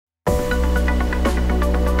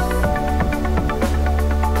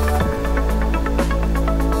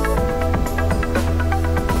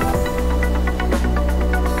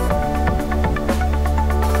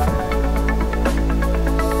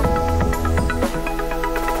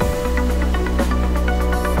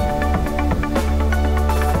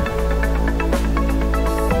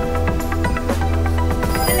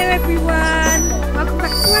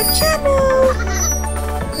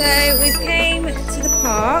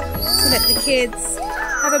let the kids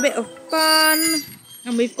have a bit of fun.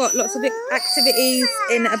 And we've got lots of activities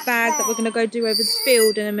in a bag that we're going to go do over the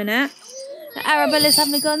field in a minute. Arabella's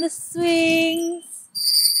having a go on the swings.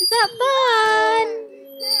 Is that fun?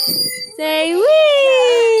 Say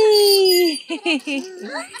wee!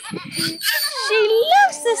 She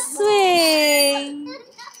loves the swing.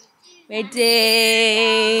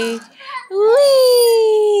 Ready?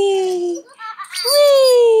 Wee!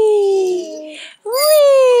 Wee! Wee!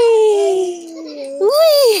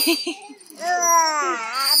 Wee!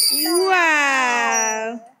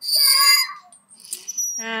 Wow!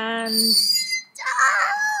 And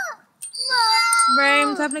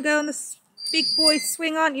Rome's having a go on the big boy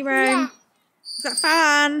swing, aren't you, Rome? Yeah. Is that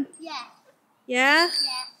fun? Yeah. Yeah?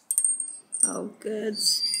 Yeah. Oh, good.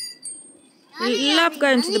 You love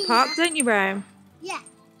going to the park, don't you, Rome? Yeah.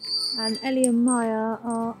 And Ellie and Maya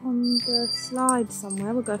are on the slide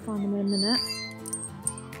somewhere. We'll go find them in a minute.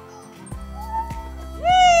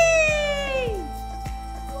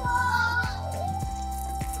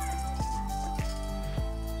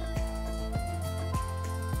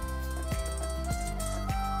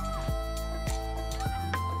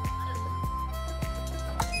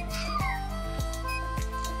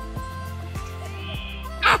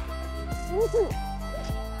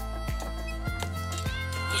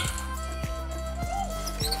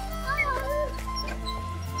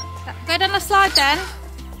 Go down the slide then.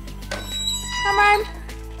 Come on.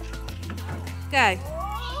 Go.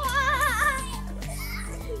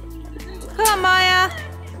 Come on, Maya.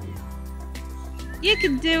 You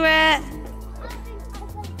can do it.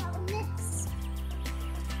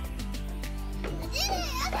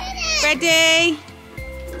 Ready?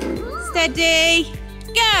 Steady.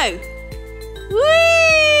 Go. Whee!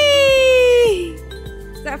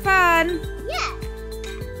 Is that fun? Yeah.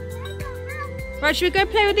 Right, should we go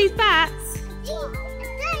play with these bats?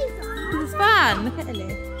 It's fun. Look at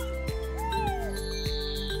Ellie.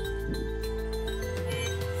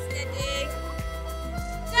 Steady.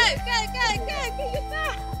 Go, go, go, go. Get your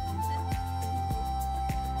bat.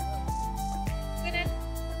 Good in.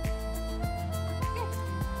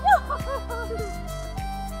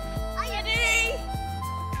 Ready?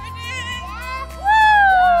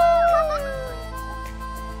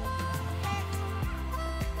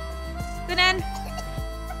 Good in.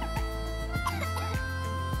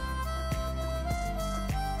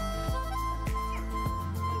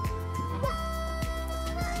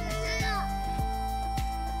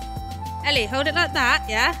 Ellie, hold it like that,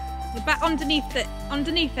 yeah? Your back underneath it.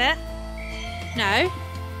 Underneath it. No.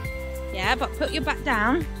 Yeah, but put your back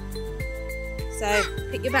down. So,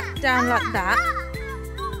 put your back down like that.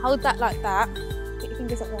 Hold that like that. Put your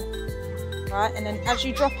fingers up there. Right, and then as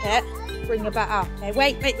you drop it, bring your back up. Okay,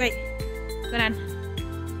 wait. Go on.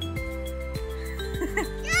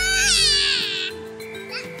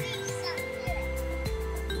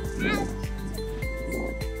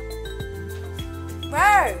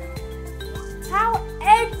 Bro, tell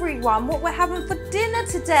everyone what we're having for dinner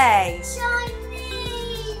today.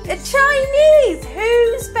 Chinese. The Chinese.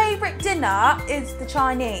 Whose favourite dinner is the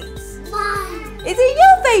Chinese? Mine. Is it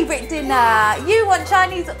your favourite dinner? You want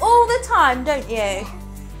Chinese all the time, don't you?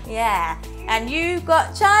 Yeah. And you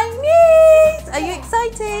got Chinese. Are you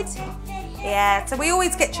excited? Yeah. So we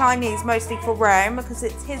always get Chinese mostly for Rome because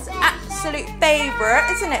it's his absolute favourite,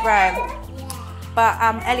 isn't it, Rome? But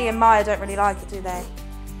Ellie and Maya don't really like it, do they?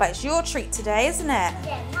 But it's your treat today, isn't it?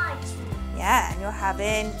 Yeah, my treat. Yeah, and you're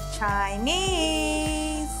having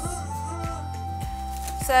Chinese.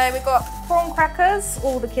 So we've got prawn crackers.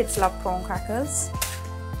 All the kids love prawn crackers.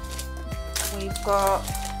 We've got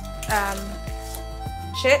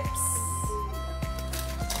chips.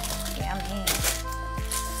 Yummy.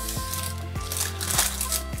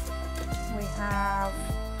 We have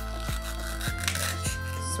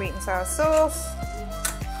sweet and sour sauce.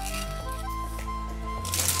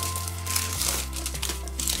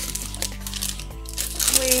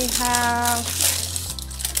 We have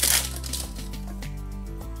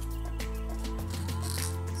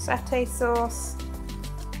satay sauce.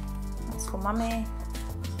 That's for Mummy.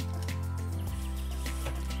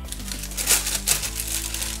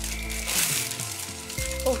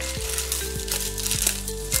 Oh.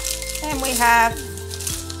 Then we have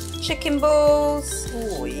chicken balls.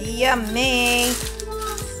 Oh, yummy.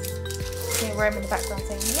 See Rome in the background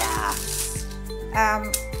saying yes.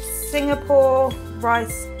 Singapore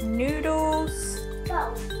rice noodles.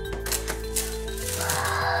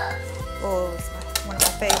 Oh, it's one of my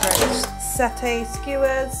favourites. Satay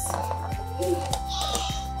skewers.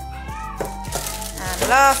 And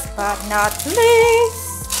last but not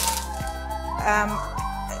least,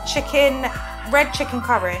 red chicken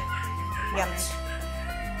curry. Yummy.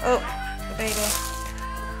 Oh, the baby.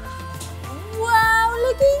 Wow,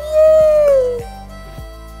 look at you.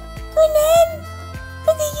 Come on.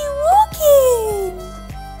 Look at you walking.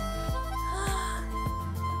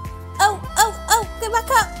 Oh, get back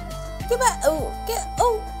up. Get back. Oh.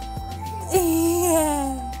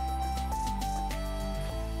 Yeah.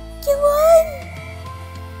 Come on.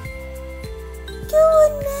 Go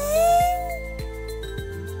on,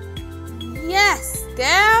 man. Yes,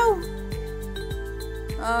 girl.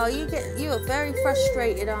 Oh, you are very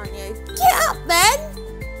frustrated, aren't you? Get up, then.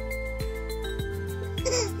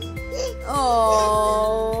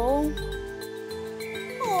 Oh,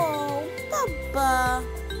 Bubba.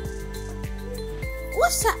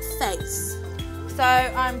 What's that face? So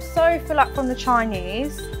I'm so full up from the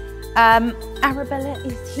Chinese. Arabella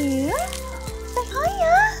is here. Say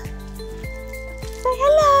hiya. Say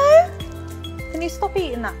hello. Can you stop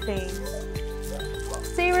eating that, please?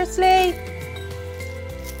 Seriously?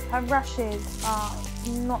 Her rushes are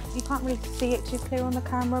not, you can't really see it too clear on the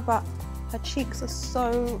camera, but her cheeks are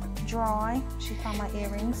so dry. She found my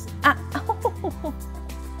earrings.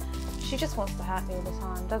 She just wants to hurt me all the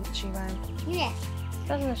time, doesn't she, Rome? Yeah.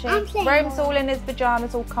 Doesn't she? I'm playing Rome's more. all in his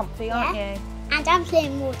pyjamas, all comfy, aren't you? And I'm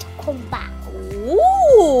playing Mortal Kombat.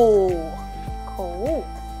 Ooh, cool.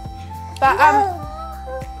 But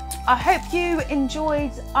I hope you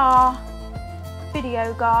enjoyed our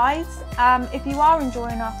video, guys. If you are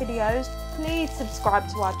enjoying our videos, please subscribe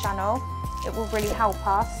to our channel. It will really help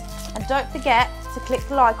us. And don't forget to click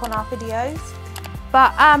like on our videos.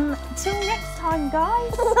 But till next time,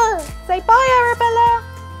 guys. Say bye, Arabella.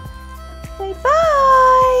 Say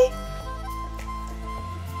bye.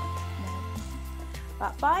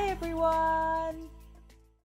 Bye, everyone.